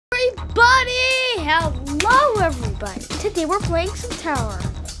Hello everybody! Today we're playing some Tower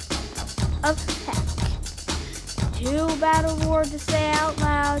of Heck. Too bad a word to say out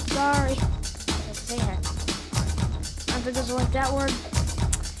loud, sorry. Let's say heck. I think doesn't like that word.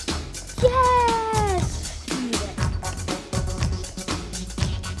 Yes!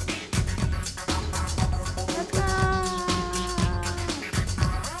 Let's go!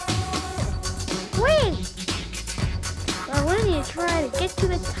 Wait! So we need to try to get to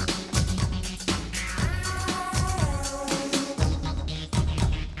the top.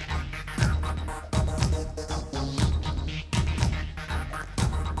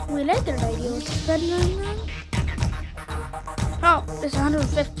 We like their idea to spend money on. Oh, it's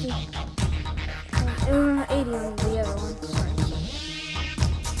 150. It was 80 on the other one. Sorry.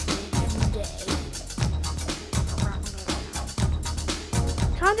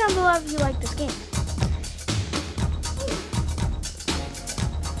 Comment down below if you like this game.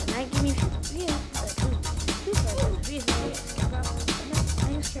 Might give me views.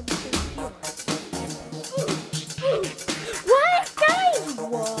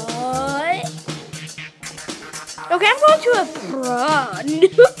 Okay, I'm going to a pro.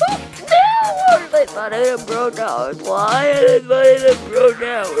 I thought I had a pro tower. Why did I find a pro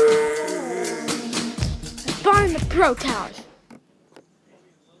tower? I spawned in the pro towers.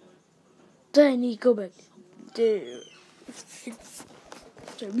 Then I need to go back. Dude. Let's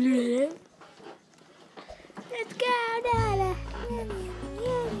go, Dada.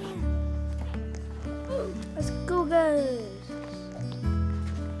 Let's go, guys.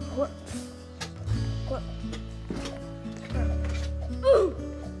 What?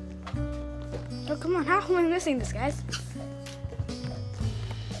 Oh, come on. How am I missing this, guys?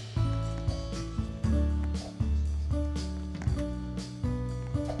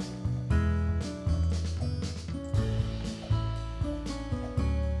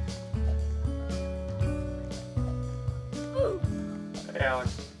 Hey, Alex.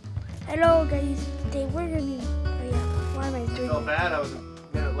 Hello, guys. Today we're going to be... Oh, yeah. Why am I doing So bad, I was a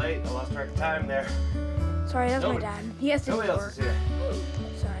minute late. I lost track of time there. Sorry, that's my dad. He has to Nobody work. else is here.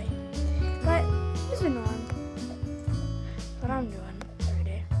 Sorry. But it's been on. What I'm doing every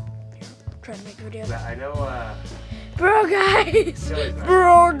day. Here, trying to make videos. Yeah, I know, Bro, guys! Silly thing.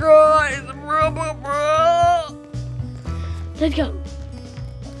 Bro, guys! Bro! Let's go.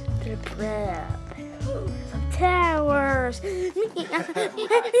 To the prep. Some towers.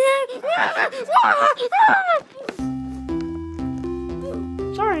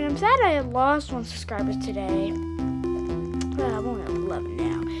 Sorry, I'm sad I lost 1 subscriber today. Well, I'm only at 11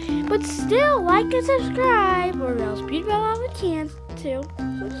 now. But still, like and subscribe, or else people will have a chance to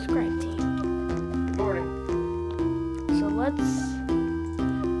subscribe to you. Good morning. So let's...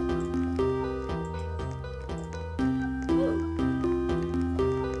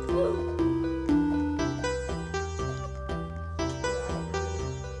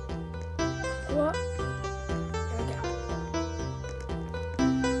 What? There we go.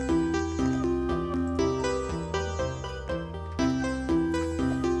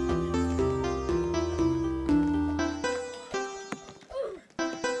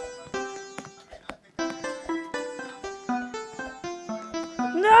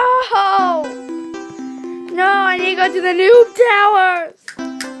 No! No, I need to go to the noob towers!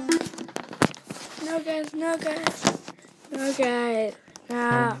 No, guys, no, guys. No, guys.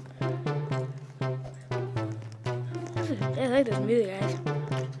 No. I like this music, guys.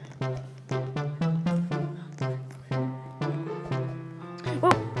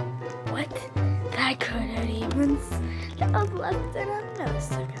 Whoa! What? That couldn't even... That was less than a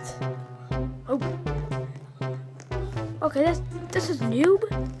millisecond. Oh. Okay, this is noob.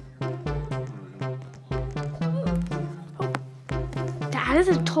 Oh. Dad, this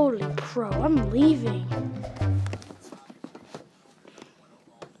is totally pro. I'm leaving.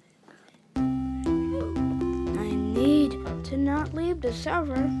 I need to not leave the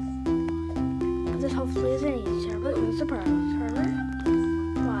server. This hopefully isn't an easy server. It's a pro server.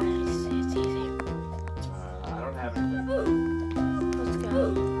 Why? It's easy. I don't have anything. Let's go.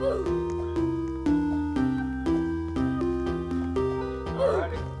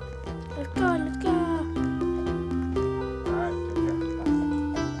 Alrighty. Let's go. Let's go. Alright, take care.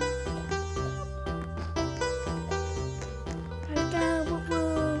 Let's go.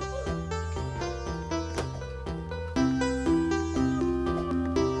 Woo-woo.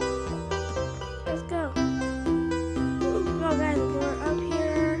 Let's go. Come on, guys. Let's go.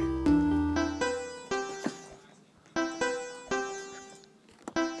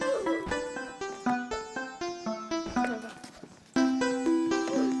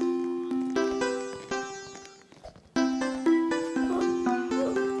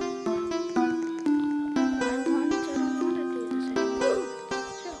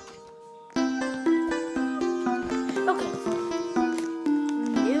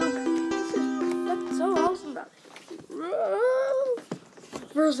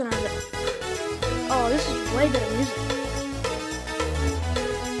 person has it. Oh, this is way better music.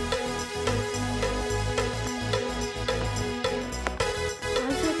 Why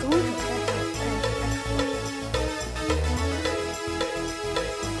is it going to that?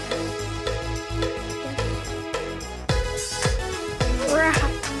 Right.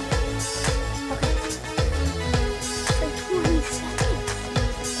 Okay. It's like 20 seconds.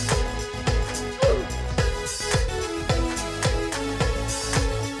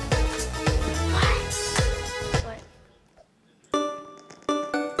 What?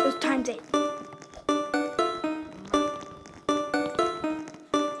 Times 8.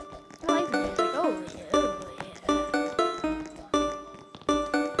 I like the music. Oh yeah.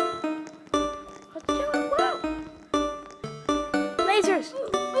 Let's do it. Whoa! Lasers!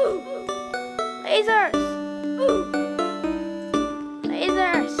 Lasers!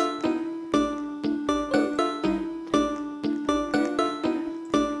 Lasers!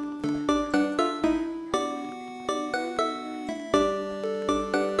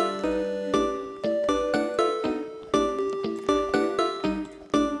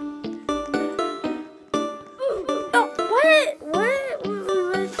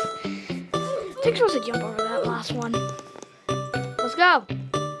 We're supposed to jump over that last one. Let's go.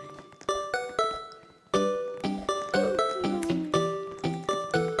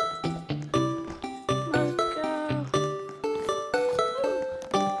 Let's go.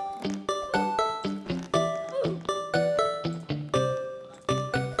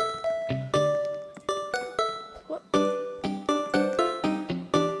 What?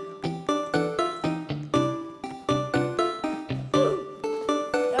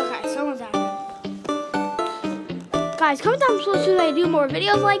 Okay, someone's out. Guys, comment down below, should I do more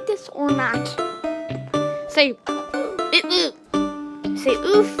videos like this or not? Say oof. Say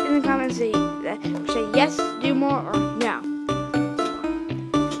oof in the comments. Say yes, do more, or no.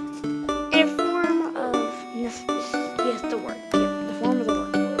 In a form of yes, the word. Yeah, the form of the word.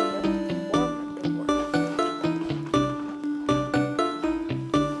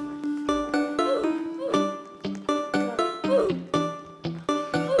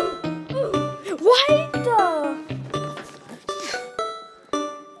 What the?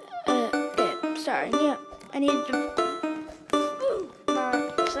 Okay, sorry. Yeah, I need to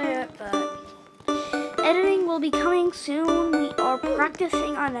not say it, but editing will be coming soon. We are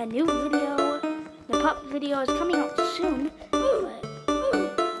practicing on a new video. The pup video is coming out soon, but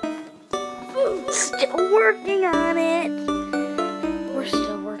still working on it. We're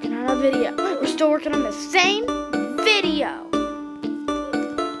still working on a video. We're still working on the same video.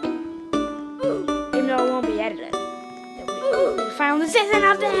 Even though it won't be edited. The final decision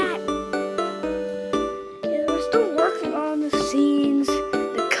of that. Yeah, we're still working on the scenes,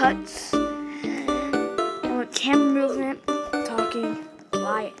 the cuts, and with camera movement, talking,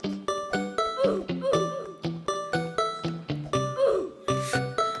 quiet.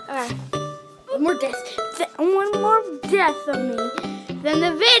 Alright. One more death of me, then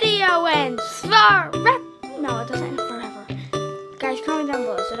the video ends forever. No, it doesn't end forever. Guys, comment down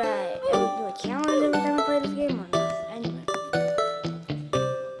below. Should I do a challenge every time I play this game or not? Anyway.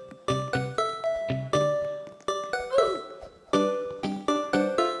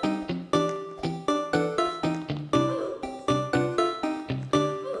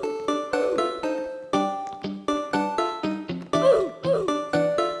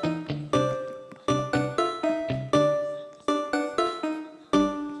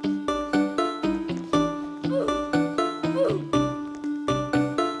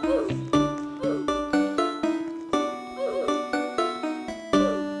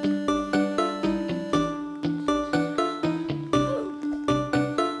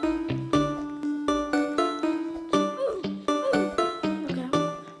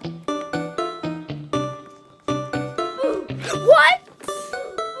 What?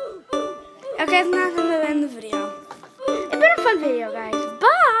 Okay, I'm not gonna end the video. It's been a fun video, guys.